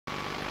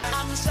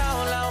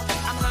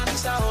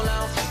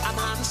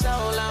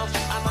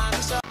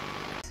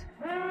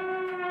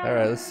All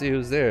right, let's see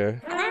who's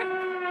there.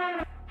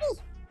 Hello?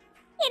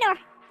 Theodore.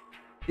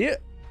 Yeah,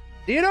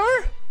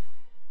 Theodore?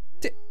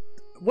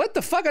 What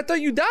the fuck? I thought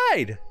you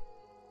died.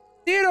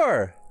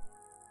 Theodore,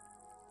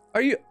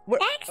 are you?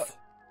 What? Max?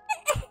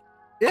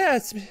 Yeah,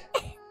 it's me.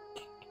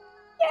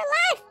 You're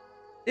alive.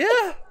 Yeah,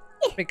 I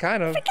mean,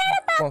 kind of.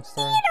 Forgot about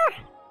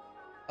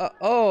Theodore.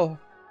 Oh,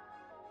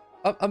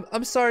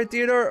 I'm sorry,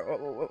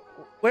 Theodore.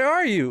 Where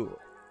are you?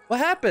 What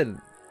happened?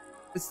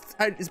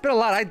 It's been a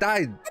lot. I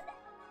died.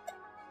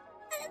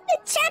 I've been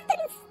trapped in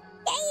this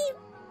cave.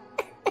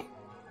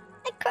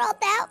 I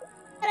crawled out,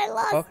 but I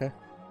lost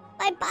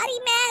my body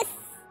mass.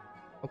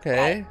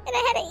 Okay. And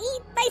I had to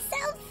eat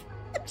myself.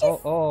 I'm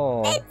just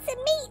bits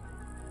and meat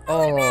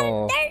all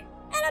around dirt.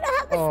 I don't know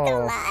how I'm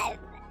still alive.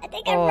 I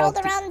think I rolled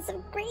around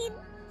some green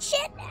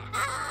shit.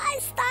 I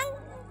stung,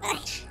 but I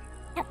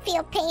don't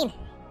feel pain.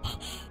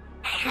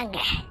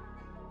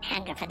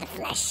 Hunger for the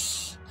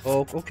flesh.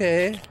 Oh,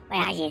 okay.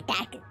 Where are you,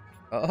 Doc?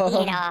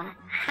 You know,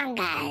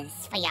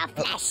 hungers for your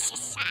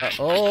flesh.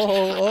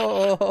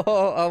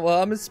 Well,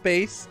 I'm in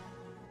space,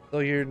 so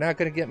you're not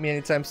gonna get me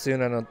anytime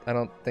soon. I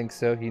don't think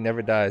so. He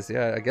never dies.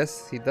 Yeah, I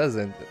guess he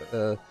doesn't.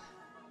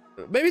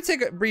 Maybe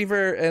take a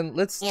breather and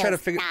let's try to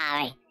figure.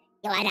 Sorry,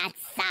 you are not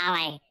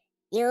sorry.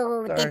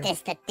 You did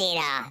this to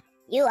Theodore.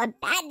 You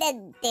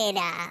abandoned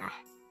Theodore.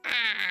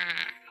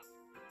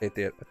 Hey,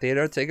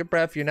 Theodore, take a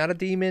breath. You're not a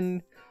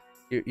demon.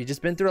 You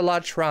just been through a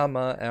lot of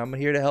trauma, and I'm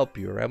here to help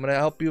you. Right? I'm gonna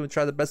help you and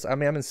try the best. I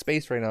mean, I'm in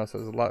space right now, so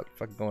there's a lot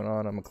fucking going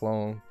on. I'm a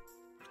clone.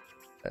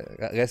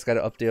 I guess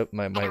gotta update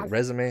my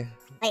resume.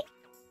 Wait,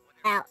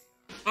 well,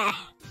 I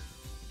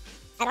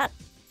don't.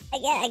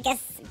 I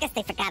guess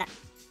they forgot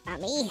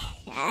about me.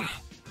 I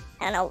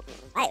don't know.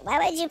 Why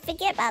would you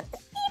forget about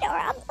Theodore?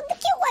 I'm the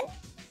cute one.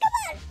 Come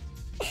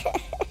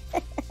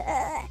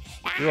on.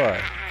 You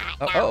are.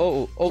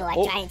 You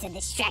are trying to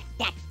distract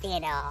that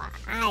Theodore.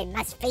 I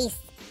must feast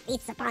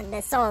upon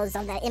the souls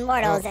of the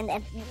immortals and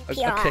the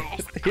pure.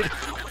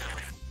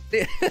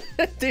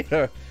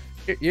 Theodore,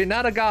 you're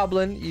not a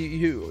goblin.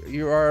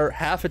 You are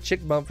half a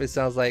chickmunk, it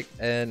sounds like.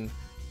 And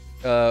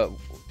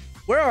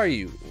where are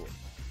you?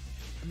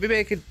 Maybe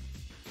I could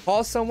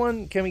call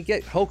someone. Can we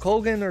get Hulk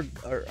Hogan or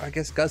I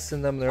guess Gus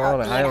and them? They're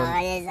on an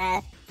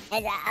island.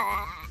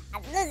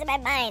 I'm losing my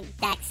mind,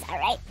 Dax. All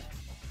right.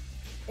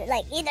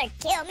 Like, either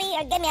kill me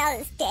or get me out of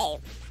this cave.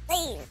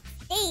 Please,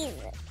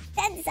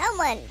 send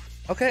someone.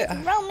 Okay.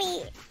 Roll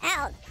me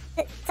out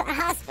to a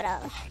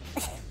hospital.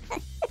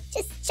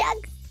 Just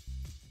chug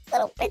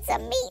little bits of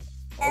meat.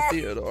 Oh,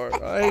 Theodore.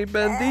 Ay,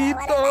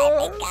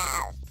 bendito.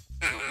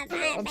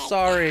 I'm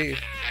sorry.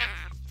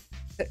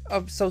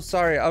 I'm so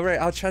sorry. All right,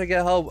 I'll try to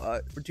get help.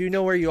 Do you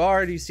know where you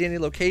are? Do you see any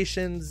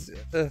locations?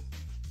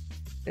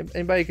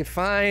 Anybody you can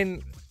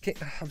find?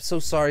 I'm so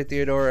sorry,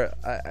 Theodore.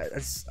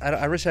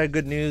 I wish I had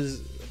good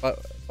news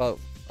about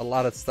a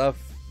lot of stuff.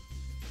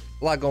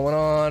 A lot going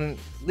on.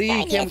 Lee,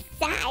 on your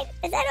side.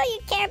 Is that all you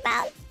care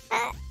about?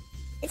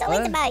 It's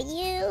always about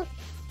you,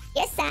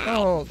 your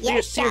side,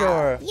 your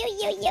show. You.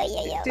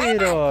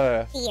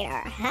 Theodore.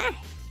 Theodore, huh?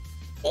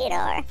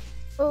 Theodore,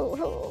 who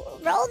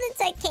rolled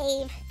into a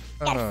cave,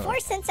 got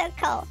forced into a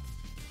cult,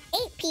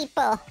 ate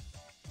people.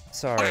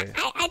 Sorry.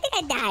 I think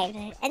I died,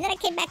 and then I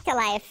came back to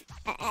life.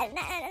 Now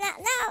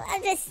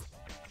I'm just,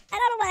 I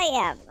don't know what I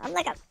am. I'm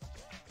like a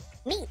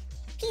meat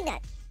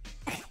peanut.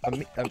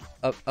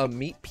 A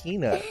meat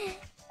peanut.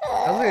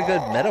 Sounds like a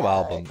good metal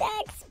album.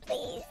 Dax,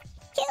 please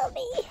kill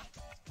me.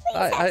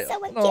 Please have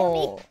someone kill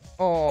me.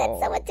 Have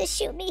someone to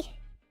shoot me.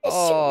 Just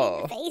shoot me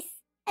in the face.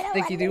 I don't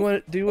Nikki, do you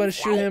want to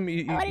shoot him?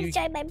 I want to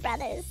join my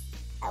brothers.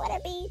 I want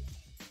to be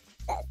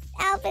the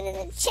Alvin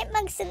and the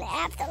Chipmunks in the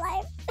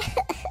afterlife.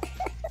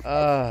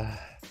 I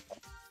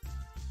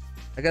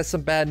got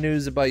some bad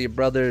news about your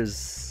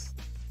brothers.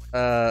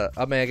 I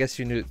mean, I guess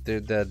you knew they're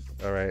dead.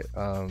 All right.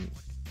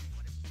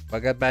 I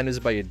got bad news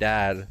about your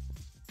dad.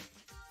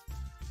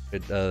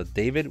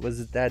 David, was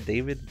his dad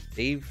David?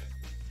 Dave?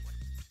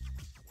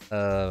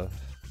 Want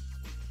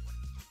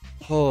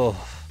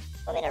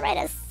me to write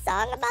a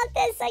song about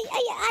this? Are you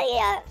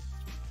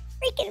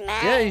freaking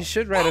mad? Yeah, you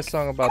should write a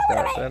song about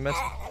that. I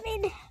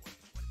mean,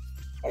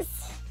 there's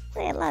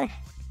a lot of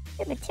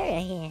good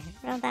material here.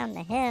 Roll down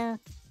the hill,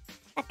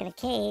 stuck in a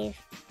cave,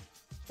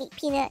 eat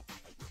peanut.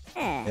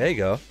 There you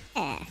go.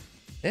 Yeah.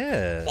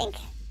 I think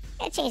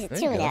gotta change the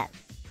tune up.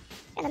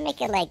 Gotta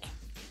make it like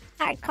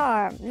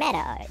hardcore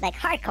meta, like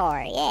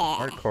hardcore, yeah.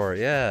 Hardcore,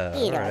 yeah.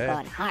 Theodore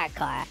going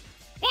hardcore.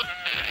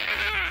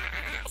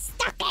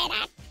 Stuck in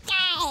a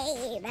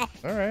cave.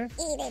 Alright.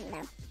 Eating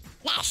the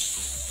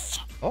flesh.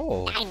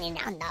 Dining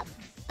on the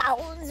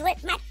bones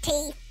with my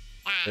teeth.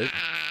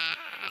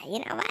 You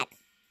know what?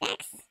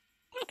 Next.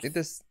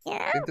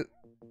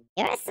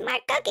 You're a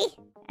smart cookie.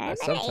 I'm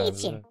gonna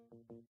eat you.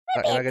 I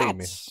gotta eat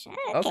me.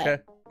 Okay.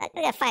 I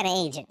gotta find an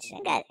agent.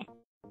 I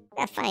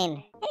gotta find.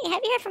 Hey,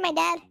 have you heard from my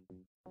dad?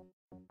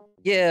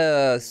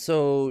 Yeah,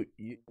 so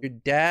your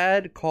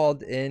dad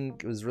called in,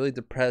 was really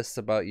depressed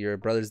about your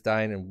brother's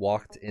dying, and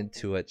walked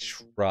into a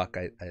truck.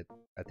 I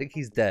think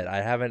he's dead.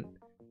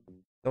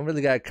 Don't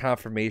really got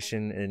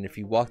confirmation, and if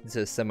he walked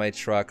into a semi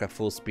truck at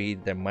full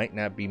speed, there might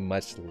not be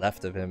much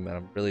left of him. And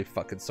I'm really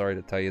fucking sorry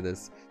to tell you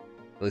this.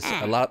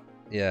 A lot,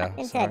 yeah.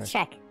 Into Sorry. a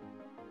truck.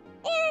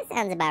 Yeah, that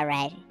sounds about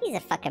right. He's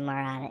a fucking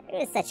moron. He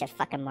was such a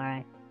fucking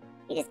moron.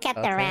 He just kept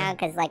around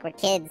because, like, we're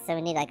kids, so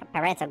we need, like, a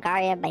parental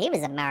guardian, but he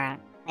was a moron.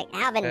 Like,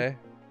 Alvin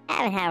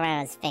had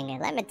around his finger.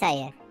 Let me tell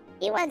you.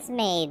 He once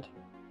made,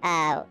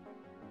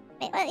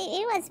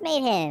 he once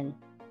made him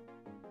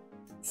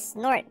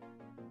snort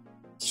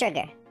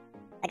sugar.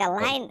 Like a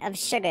line of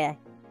sugar,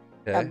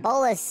 a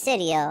bowl of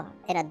cereal,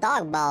 in a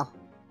dog bowl.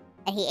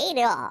 And he ate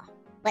it all.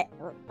 But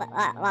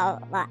while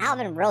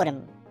Alvin rode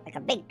him like a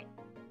big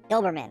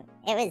Doberman.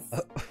 It was,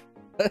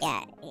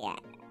 yeah.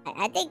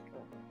 I think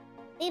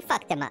we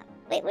fucked him up.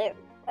 We're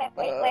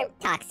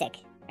toxic,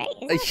 right?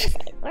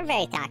 We're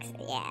very toxic.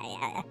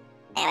 Yeah.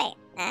 Anyway,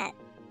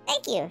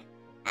 thank you.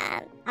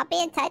 I'll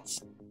be in touch.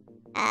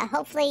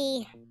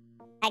 Hopefully,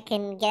 I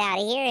can get out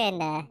of here and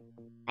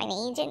find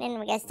an agent, and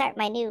we're gonna start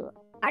my new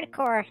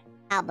hardcore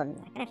album.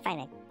 I'm gonna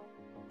find a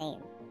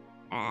name.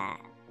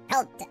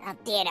 Cult of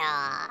Theodore.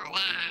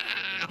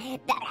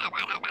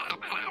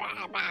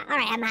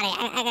 Alright, I'm out of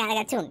here. I got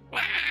a tune.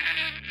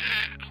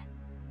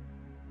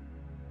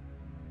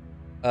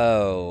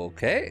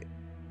 Okay.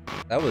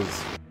 That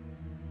was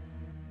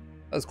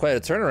quite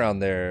a turnaround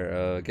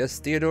there. I guess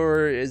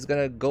Theodore is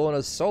gonna go on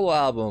a solo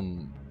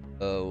album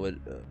with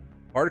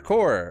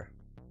hardcore.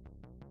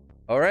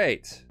 All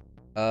right.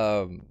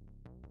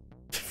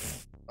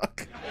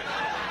 Fuck.